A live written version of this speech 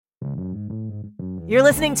You're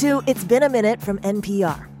listening to It's Been a Minute from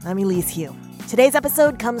NPR. I'm Elise Hu. Today's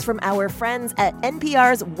episode comes from our friends at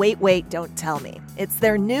NPR's Wait, Wait, Don't Tell Me. It's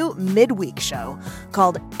their new midweek show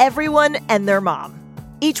called Everyone and Their Mom.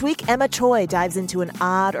 Each week, Emma Choi dives into an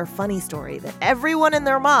odd or funny story that everyone and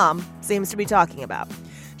their mom seems to be talking about.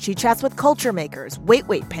 She chats with culture makers, Wait,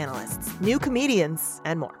 Wait panelists, new comedians,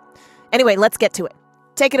 and more. Anyway, let's get to it.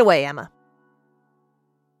 Take it away, Emma.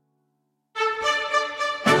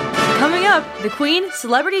 Coming up, the Queen,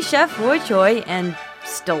 celebrity chef Roy Choi, and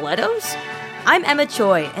stilettos? I'm Emma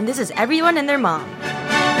Choi, and this is Everyone and Their Mom.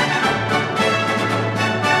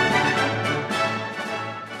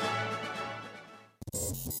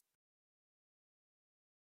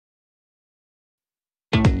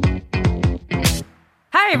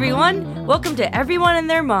 Hi everyone! Welcome to Everyone and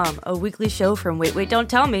Their Mom, a weekly show from Wait, Wait, Don't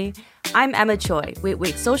Tell Me. I'm Emma Choi, Wait,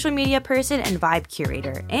 Wait's social media person and vibe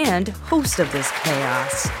curator, and host of this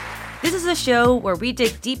chaos. This is a show where we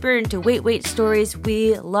dig deeper into Wait, Wait stories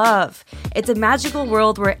we love. It's a magical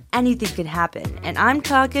world where anything can happen, and I'm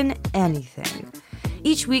talking anything.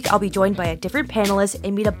 Each week, I'll be joined by a different panelist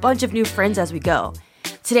and meet a bunch of new friends as we go.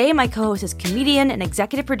 Today, my co-host is comedian and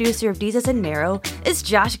executive producer of Desus and Mero, is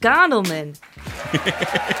Josh Gondelman.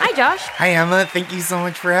 Hi, Josh. Hi, Emma. Thank you so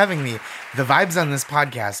much for having me. The vibes on this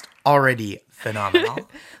podcast already phenomenal.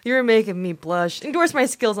 You're making me blush. Endorse my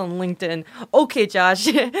skills on LinkedIn. Okay, Josh.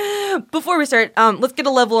 Before we start, let's get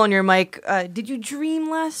a level on your mic. Did you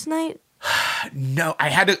dream last night? No,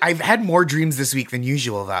 I've had more dreams this week than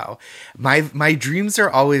usual, though. My dreams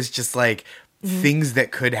are always just like things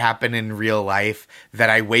that could happen in real life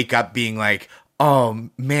that I wake up being like,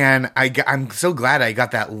 oh man, I'm so glad I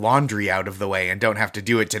got that laundry out of the way and don't have to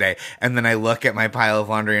do it today. And then I look at my pile of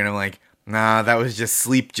laundry and I'm like, nah, that was just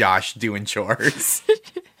sleep Josh doing chores.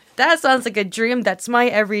 That sounds like a dream. That's my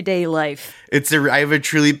everyday life. I have a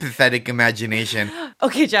truly pathetic imagination.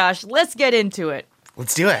 Okay, Josh, let's get into it.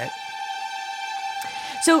 Let's do it.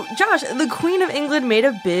 So, Josh, the Queen of England made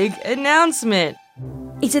a big announcement.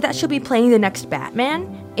 Is it that she'll be playing the next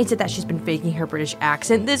Batman? Is it that she's been faking her British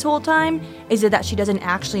accent this whole time? Is it that she doesn't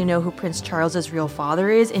actually know who Prince Charles's real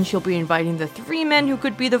father is and she'll be inviting the three men who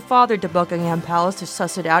could be the father to Buckingham Palace to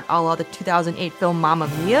suss it out a la the 2008 film Mamma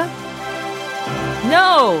Mia?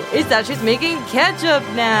 No! It's that she's making ketchup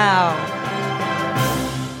now!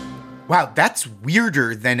 Wow, that's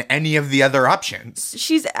weirder than any of the other options.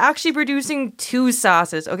 She's actually producing two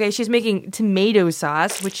sauces, okay? She's making tomato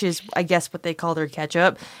sauce, which is, I guess, what they call their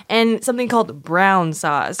ketchup, and something called brown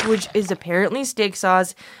sauce, which is apparently steak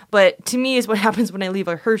sauce, but to me is what happens when I leave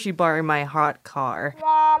a Hershey bar in my hot car.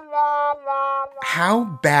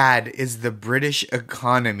 How bad is the British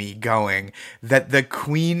economy going that the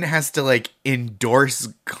Queen has to, endorse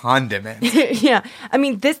condiments? Yeah, I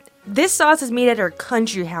mean, this sauce is made at her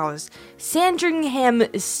country house, Sandringham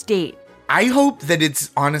Estate. I hope it's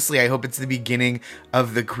the beginning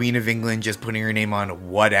of the Queen of England just putting her name on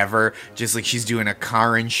whatever. Just like she's doing a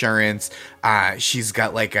car insurance. She's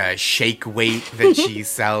got like a shake weight that she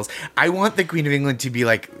sells. I want the Queen of England to be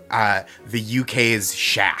like the UK's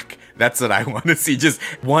Shaq. That's what I want to see. Just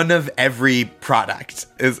one of every product.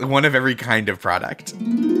 Is one of every kind of product.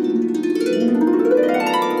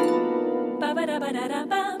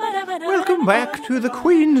 Welcome back to the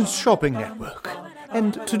Queen's Shopping Network.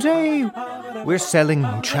 And today, we're selling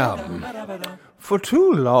chum. For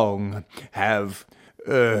too long have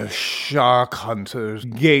shark hunters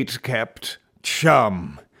gate-kept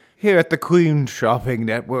chum. Here at the Queen's Shopping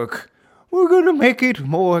Network, we're going to make it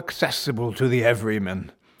more accessible to the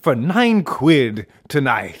everyman. For £9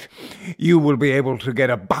 tonight, you will be able to get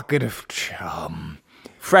a bucket of chum.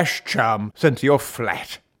 Fresh chum sent to your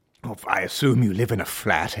flat. Oh, I assume you live in a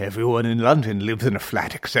flat. Everyone in London lives in a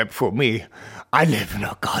flat except for me. I live in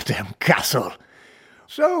a goddamn castle.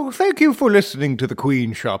 So, thank you for listening to the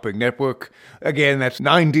Queen Shopping Network. Again, that's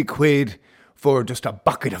 £90 for just a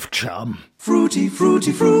bucket of chum. Fruity,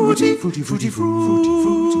 fruity, fruity, fruity, fruity,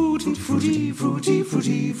 fruity, fruity, fruity,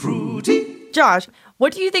 fruity, fruity. Josh,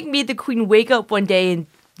 what do you think made the Queen wake up one day and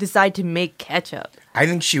decide to make ketchup? I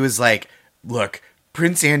think she was like, look,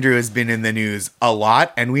 Prince Andrew has been in the news a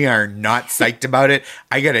lot, and we are not psyched about it.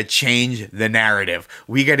 I gotta change the narrative.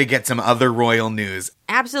 We gotta get some other royal news.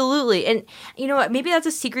 Absolutely. And you know what? Maybe that's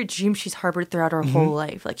a secret dream she's harbored throughout her whole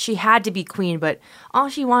life. Like, she had to be queen, but all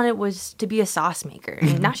she wanted was to be a sauce maker.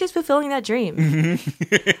 And now she's fulfilling that dream. I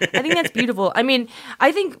think that's beautiful. I mean,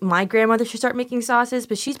 I think my grandmother should start making sauces,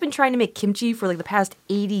 but she's been trying to make kimchi for the past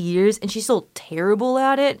 80 years, and she's still terrible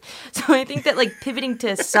at it. So I think that pivoting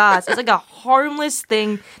to sauce is a harmless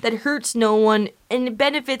harmless thing that hurts no one and it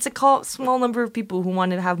benefits a small number of people who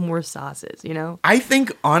want to have more sauces, you know? I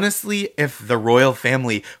think, honestly, if the royal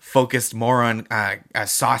family focused more on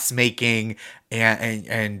sauce making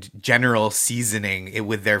and general seasoning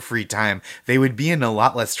with their free time, they would be in a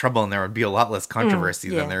lot less trouble and there would be a lot less controversy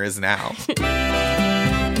than there is now.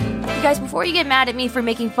 You guys, before you get mad at me for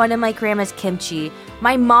making fun of my grandma's kimchi,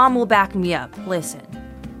 my mom will back me up. Listen.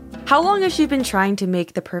 How long has she been trying to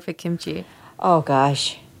make the perfect kimchi? Oh,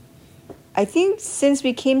 gosh. I think since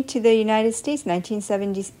we came to the United States,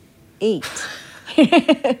 1978.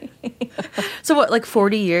 So what, like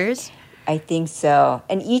 40 years? I think so.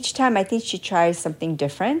 And each time, I think she tries something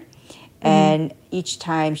different. And each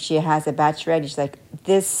time she has a batch ready, she's like,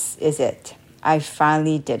 this is it. I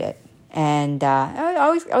finally did it. And I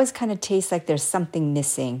always kind of taste like there's something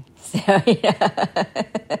missing. So,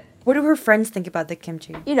 What do her friends think about the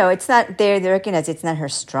kimchi? You know, it's not, they recognize it's not her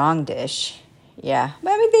strong dish. Yeah.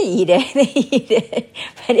 But I mean, they eat it.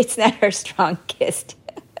 But it's not her strongest.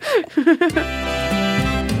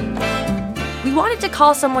 We wanted to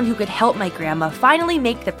call someone who could help my grandma finally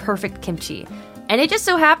make the perfect kimchi. And it just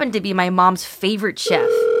so happened to be my mom's favorite chef.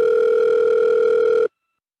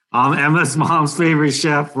 I'm Emma's mom's favorite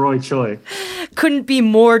chef, Roy Choi. Couldn't be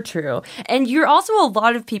more true. And you're also a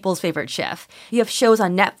lot of people's favorite chef. You have shows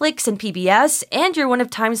on Netflix and PBS, and you're one of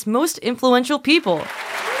Time's most influential people.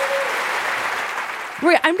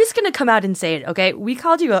 Roy, I'm just going to come out and say it, okay? We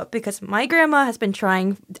called you up because my grandma has been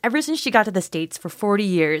trying ever since she got to the States for 40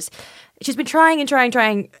 years. She's been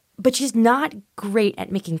trying, but she's not great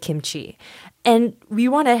at making kimchi. And we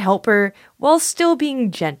want to help her while still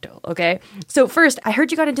being gentle, okay? So first, I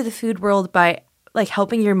heard you got into the food world by like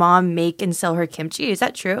helping your mom make and sell her kimchi. Is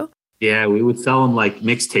that true? Yeah, we would sell them like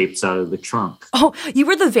mixtapes out of the trunk. Oh, you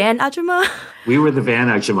were the van ajumma? We were the van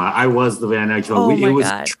ajumma. I was the van ajumma. Oh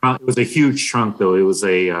my God. It was a huge trunk, though. It was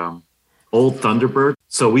a old Thunderbird.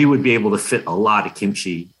 So we would be able to fit a lot of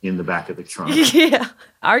kimchi in the back of the trunk. Yeah.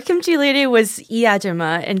 Our kimchi lady was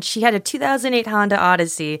Iajima, and she had a 2008 Honda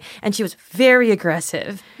Odyssey, and she was very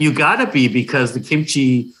aggressive. You gotta be, because the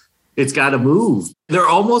kimchi, it's gotta move. They're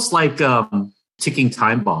almost like ticking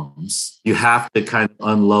time bombs. You have to kind of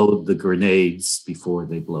unload the grenades before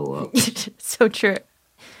they blow up. So true.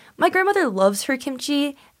 My grandmother loves her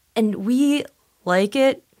kimchi, and we like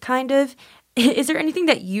it, kind of. Is there anything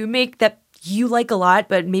that you make that you like a lot,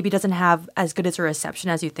 but maybe doesn't have as good as a reception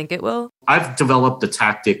as you think it will? I've developed a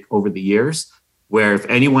tactic over the years where if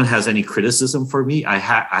anyone has any criticism for me,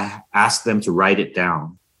 I ask them to write it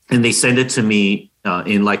down. And they send it to me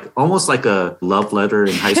in like almost like a love letter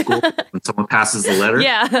in high school when someone passes the letter.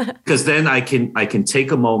 Yeah. Because then I can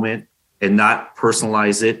take a moment and not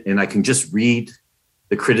personalize it, and I can just read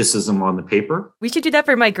the criticism on the paper. We should do that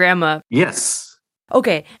for my grandma. Yes.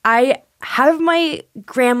 Okay, I have my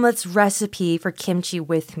grandma's recipe for kimchi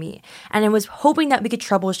with me, and I was hoping that we could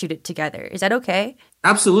troubleshoot it together. Is that okay?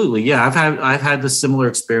 Absolutely. Yeah, I've had the similar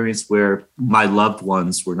experience where my loved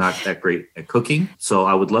ones were not that great at cooking, so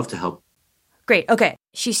I would love to help. Great. Okay.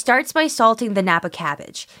 She starts by salting the Napa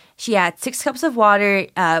cabbage. She adds 6 cups of water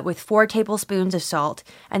with 4 tablespoons of salt,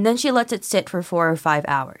 and then she lets it sit for 4 or 5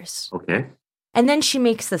 hours. Okay. And then she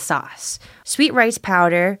makes the sauce. Sweet rice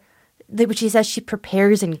powder, which she says she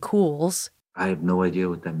prepares and cools. I have no idea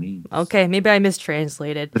what that means. Okay, maybe I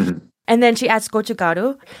mistranslated. And then she adds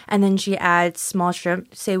gochugaru, and then she adds small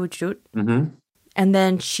shrimp, seuchut. And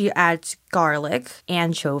then she adds garlic,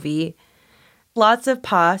 anchovy, lots of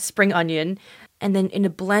spring onion. And then in a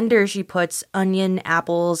blender, she puts onion,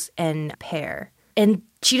 apples, and pear. And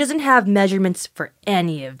she doesn't have measurements for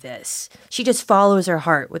any of this. She just follows her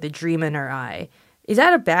heart with a dream in her eye. Is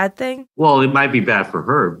that a bad thing? Well, it might be bad for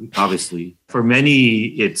her, obviously. For many,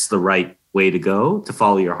 it's the right way to go, to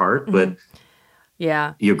follow your heart. But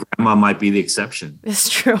yeah, your grandma might be the exception. It's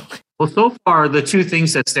true. Well, so far, the 2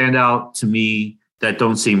 things that stand out to me that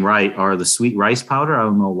don't seem right are the sweet rice powder. I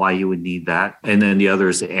don't know why you would need that. And then the other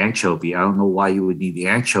is the anchovy. I don't know why you would need the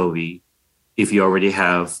anchovy if you already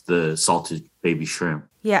have the salted baby shrimp.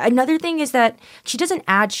 Yeah, another thing is that she doesn't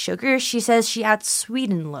add sugar. She says she adds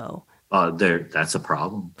sweet and low. That's a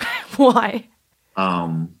problem. Why?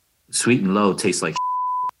 Sweet and low tastes like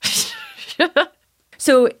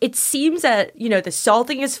So it seems that, the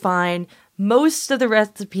salting is fine. Most of the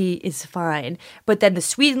recipe is fine. But then the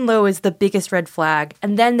sweet and low is the biggest red flag.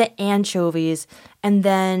 And then the anchovies. And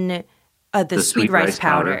then the sweet rice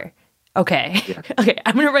powder. Okay. Yeah. Okay,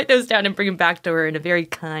 I'm going to write those down and bring them back to her in a very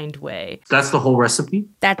kind way. That's the whole recipe?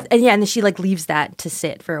 And then she leaves that to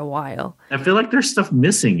sit for a while. I feel like there's stuff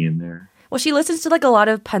missing in there. Well, she listens to a lot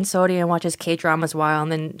of pansori and watches K-dramas a while,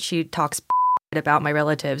 and then she talks about my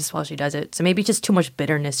relatives while she does it. So maybe just too much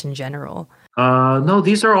bitterness in general. No,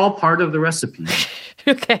 these are all part of the recipe.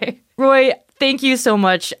 Okay. Roy, thank you so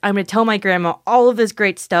much. I'm going to tell my grandma all of this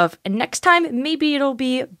great stuff. And next time, maybe it'll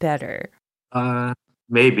be better.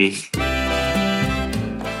 Maybe.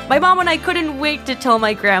 My mom and I couldn't wait to tell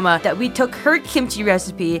my grandma that we took her kimchi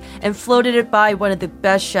recipe and floated it by one of the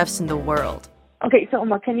best chefs in the world. Okay, so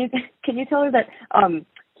Oma, can you tell her that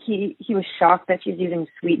he was shocked that she's using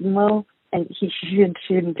sweet and low, and she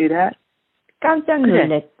shouldn't do that? 깜짝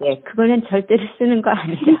놀랐대. 그거는 절대로 쓰는 거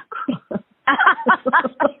아니라고.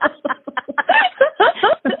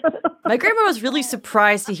 My grandma was really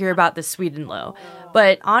surprised to hear about the sweet and low.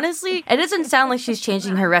 But honestly, it doesn't sound like she's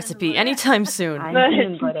changing her recipe anytime soon.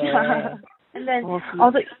 And then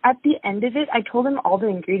also at the end of it, I told him all the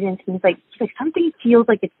ingredients, and he's like, something feels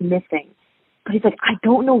like it's missing. But he's like, I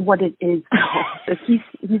don't know what it is. So he's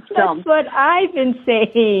dumb. That's what I've been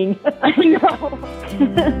saying. I know.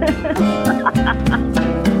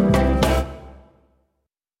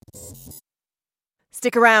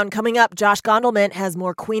 Stick around. Coming up, Josh Gondelman has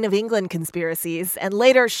more Queen of England conspiracies. And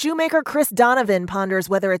later, shoemaker Chris Donovan ponders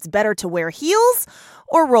whether it's better to wear heels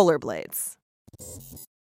or rollerblades.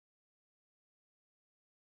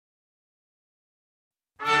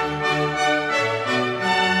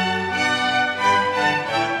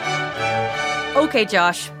 Okay,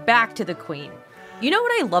 Josh, back to the Queen. You know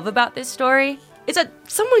what I love about this story? It's that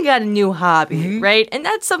someone got a new hobby, right? And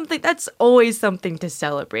that's always something to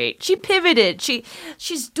celebrate. She pivoted.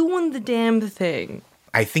 She's doing the damn thing.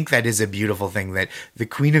 I think that is a beautiful thing, that the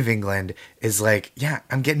Queen of England is like, yeah,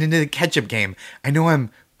 I'm getting into the ketchup game. I know I'm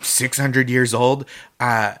 600 years old.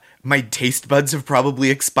 My taste buds have probably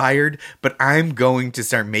expired, but I'm going to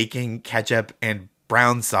start making ketchup and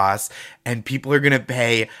brown sauce, and people are going to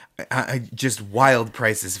pay just wild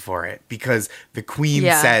prices for it because the Queen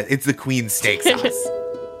said it's the Queen's steak sauce.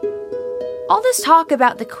 All this talk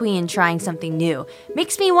about the Queen trying something new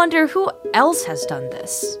makes me wonder who else has done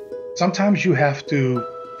this. Sometimes you have to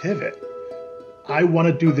pivot. I want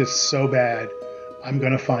to do this so bad, I'm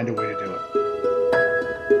going to find a way to do it.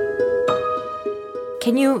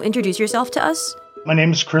 Can you introduce yourself to us? My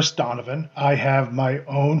name is Chris Donovan. I have my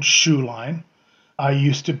own shoe line. I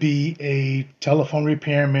used to be a telephone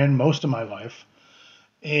repairman most of my life,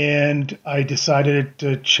 and I decided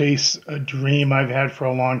to chase a dream I've had for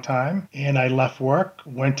a long time, and I left work,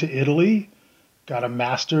 went to Italy, got a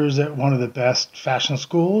master's at one of the best fashion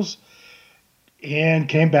schools, and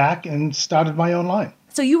came back and started my own line.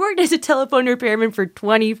 So you worked as a telephone repairman for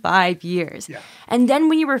 25 years. Yeah. And then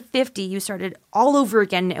when you were 50, you started all over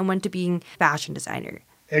again and went to being fashion designer.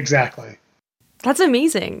 Exactly. That's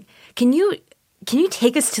amazing. Can you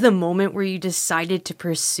take us to the moment where you decided to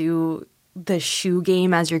pursue the shoe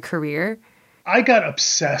game as your career? I got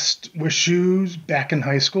obsessed with shoes back in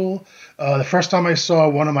high school. The first time I saw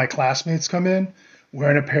one of my classmates come in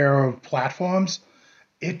wearing a pair of platforms,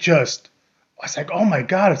 I was like, oh my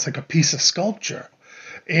God, it's like a piece of sculpture.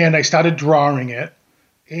 And I started drawing it,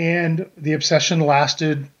 and the obsession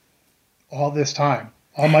lasted all this time.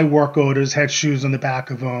 All my work orders had shoes on the back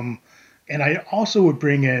of them, and I also would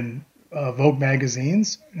bring in Vogue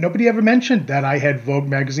magazines. Nobody ever mentioned that I had Vogue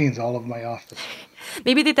magazines all over my office.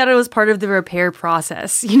 Maybe they thought it was part of the repair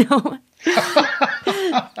process, you know?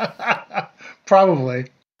 Probably.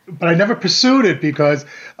 But I never pursued it because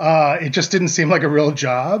it just didn't seem like a real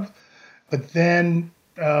job. But then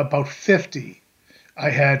about 50, I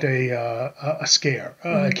had a scare,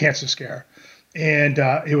 a cancer scare. And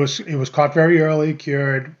it was caught very early,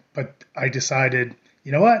 cured. But I decided,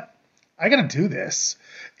 you know what? I got to do this.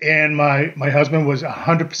 And my husband was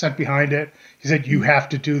 100% behind it. He said, you have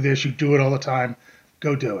to do this. You do it all the time.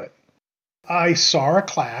 Go do it. I saw a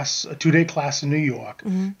class, a 2-day class in New York,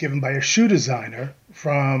 given by a shoe designer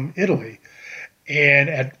from Italy. And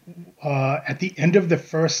at the end of the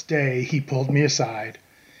first day, he pulled me aside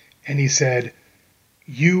and he said,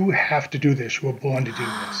 you have to do this. You were born to do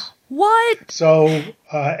this. What? So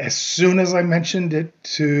as soon as I mentioned it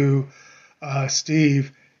to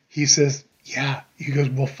Steve, he says, yeah, he goes,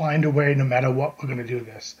 we'll find a way no matter what, we're going to do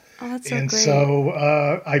this. Oh, that's so and great.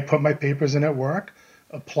 So I put my papers in at work,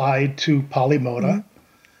 applied to Polymoda,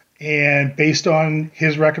 and based on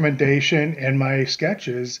his recommendation and my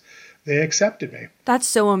sketches, they accepted me. That's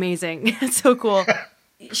so amazing. That's so cool.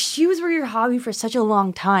 Shoes were your hobby for such a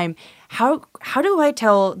long time. How do I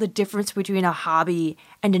tell the difference between a hobby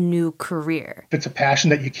and a new career? If it's a passion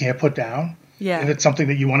that you can't put down, if it's something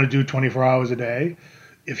that you want to do 24 hours a day,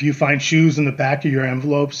 if you find shoes in the back of your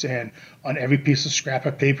envelopes and on every piece of scrap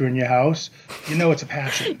paper in your house, you know it's a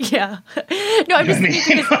passion. Yeah. No, I'm just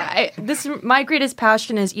thinking my greatest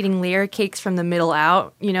passion is eating layer cakes from the middle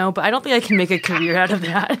out, but I don't think I can make a career out of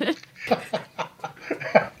that.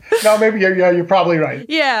 No, maybe you're probably right.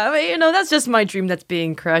 Yeah, but, that's just my dream that's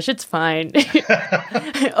being crushed. It's fine.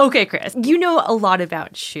 Okay, Chris, you know a lot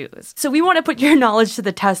about shoes. So we want to put your knowledge to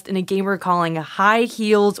the test in a game we're calling high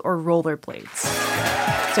heels or rollerblades.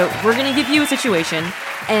 So we're going to give you a situation,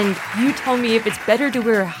 and you tell me if it's better to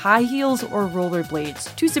wear high heels or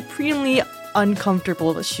rollerblades, two supremely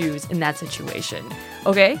uncomfortable shoes in that situation.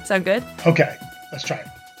 Okay, sound good? Okay, let's try it.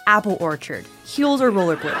 Apple orchard, heels or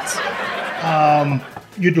rollerblades?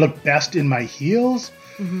 You'd look best in my heels,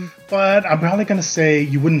 but I'm probably going to say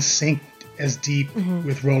you wouldn't sink as deep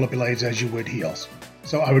with rollerblades as you would heels.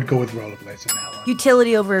 So I would go with rollerblades on that one.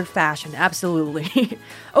 Utility over fashion, absolutely.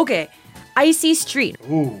 Okay, icy street.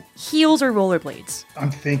 Ooh. Heels or rollerblades?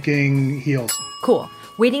 I'm thinking heels. Cool.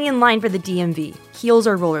 Waiting in line for the DMV, heels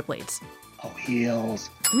or rollerblades? Oh, heels.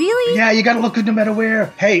 Really? Yeah, you got to look good no matter where.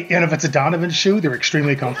 Hey, and if it's a Donovan shoe, they're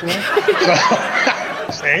extremely comfortable.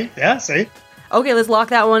 See? Okay, let's lock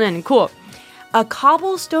that one in. Cool. A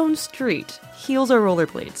cobblestone street, heels or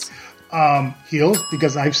rollerblades? Heels,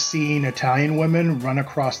 because I've seen Italian women run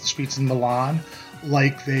across the streets in Milan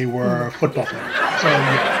like they were football players. So,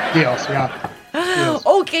 yeah, heels, yeah. Heels.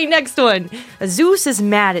 Okay, next one. Zeus is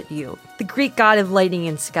mad at you, the Greek god of lightning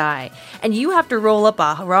and sky, and you have to roll up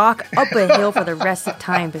a rock up a hill for the rest of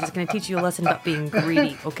time because it's going to teach you a lesson about being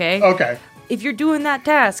greedy, okay? Okay. If you're doing that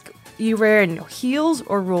task, you wearing heels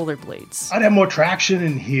or rollerblades? I'd have more traction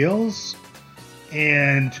in heels,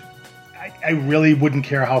 and I really wouldn't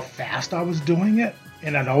care how fast I was doing it,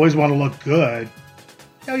 and I'd always want to look good.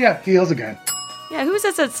 Oh yeah, heels again. Yeah, who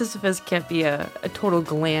says that Sisyphus can't be a total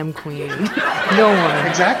glam queen? No one.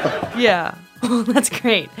 Exactly. Yeah. That's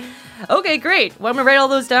great. Okay, great. Well, I'm going to write all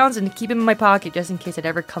those down and keep them in my pocket just in case it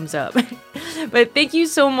ever comes up. But thank you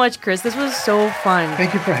so much, Chris. This was so fun.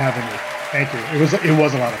 Thank you for having me. Thank you. It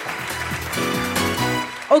was a lot of fun.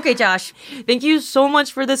 Okay, Josh. Thank you so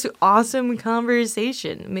much for this awesome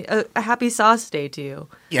conversation. A happy sauce day to you.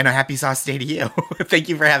 Yeah, and a happy sauce day to you. Thank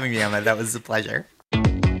you for having me, Emma. That was a pleasure.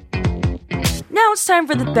 Now it's time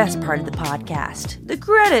for the best part of the podcast, the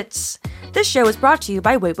credits. This show is brought to you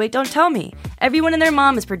by Wait, Wait, Don't Tell Me. Everyone and Their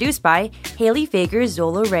Mom is produced by Haley Fager,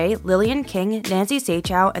 Zola Ray, Lillian King, Nancy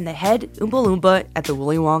Seychow, and the head Oompa Loompa at the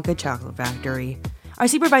Willy Wonka Chocolate Factory. Our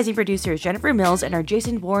supervising producer is Jennifer Mills, and our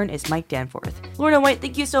Jason Bourne is Mike Danforth. Lorna White,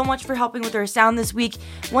 thank you so much for helping with our sound this week.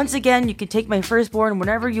 Once again, you can take my firstborn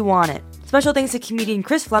whenever you want it. Special thanks to comedian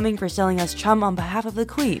Chris Fleming for selling us Chum on behalf of the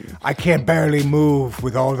Queen. I can't barely move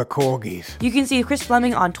with all the corgis. You can see Chris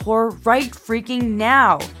Fleming on tour right freaking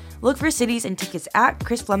now. Look for cities and tickets at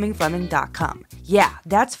chrisflemingfleming.com. Yeah,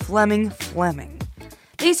 that's Fleming.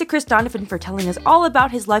 Thanks to Chris Donovan for telling us all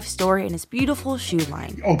about his life story and his beautiful shoe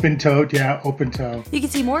line. Open toed, yeah, open toe. You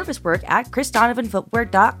can see more of his work at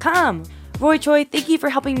chrisdonovanfootwear.com. Roy Choi, thank you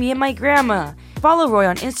for helping me and my grandma. Follow Roy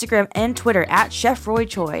on Instagram and Twitter at Chef Roy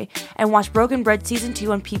Choi and watch Broken Bread Season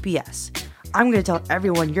 2 on PBS. I'm going to tell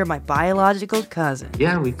everyone you're my biological cousin.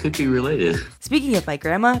 Yeah, we could be related. Speaking of my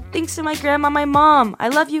grandma, thanks to my grandma, my mom. I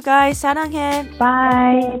love you guys. 사랑해.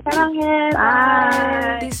 Bye. 사랑해.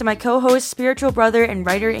 Bye. Thanks to my co-host, spiritual brother, and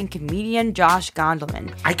writer and comedian Josh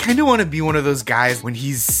Gondelman. I kind of want to be one of those guys when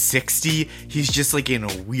he's 60, he's just like in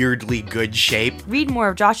a weirdly good shape. Read more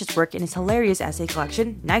of Josh's work in his hilarious essay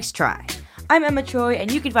collection, Nice Try. I'm Emma Choi,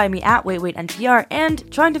 and you can find me at WaitWaitNPR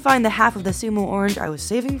and trying to find the half of the sumo orange I was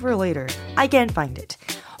saving for later. I can't find it.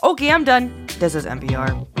 Okay, I'm done. This is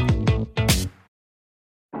NPR.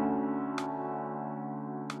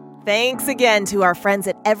 Thanks again to our friends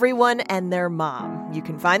at Everyone and Their Mom. You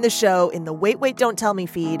can find the show in the Wait, Wait, Don't Tell Me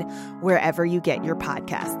feed wherever you get your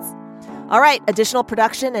podcasts. All right, additional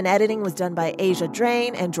production and editing was done by Asia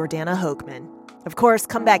Drain and Jordana Hochman. Of course,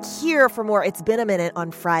 come back here for more It's Been a Minute on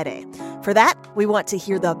Friday. For that, we want to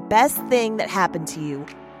hear the best thing that happened to you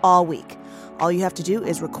all week. All you have to do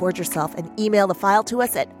is record yourself and email the file to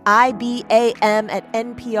us at ibam@npr.org.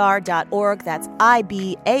 That's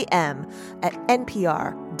ibam@npr.org.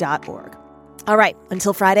 All right,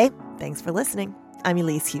 until Friday, thanks for listening. I'm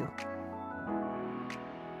Elise Hu.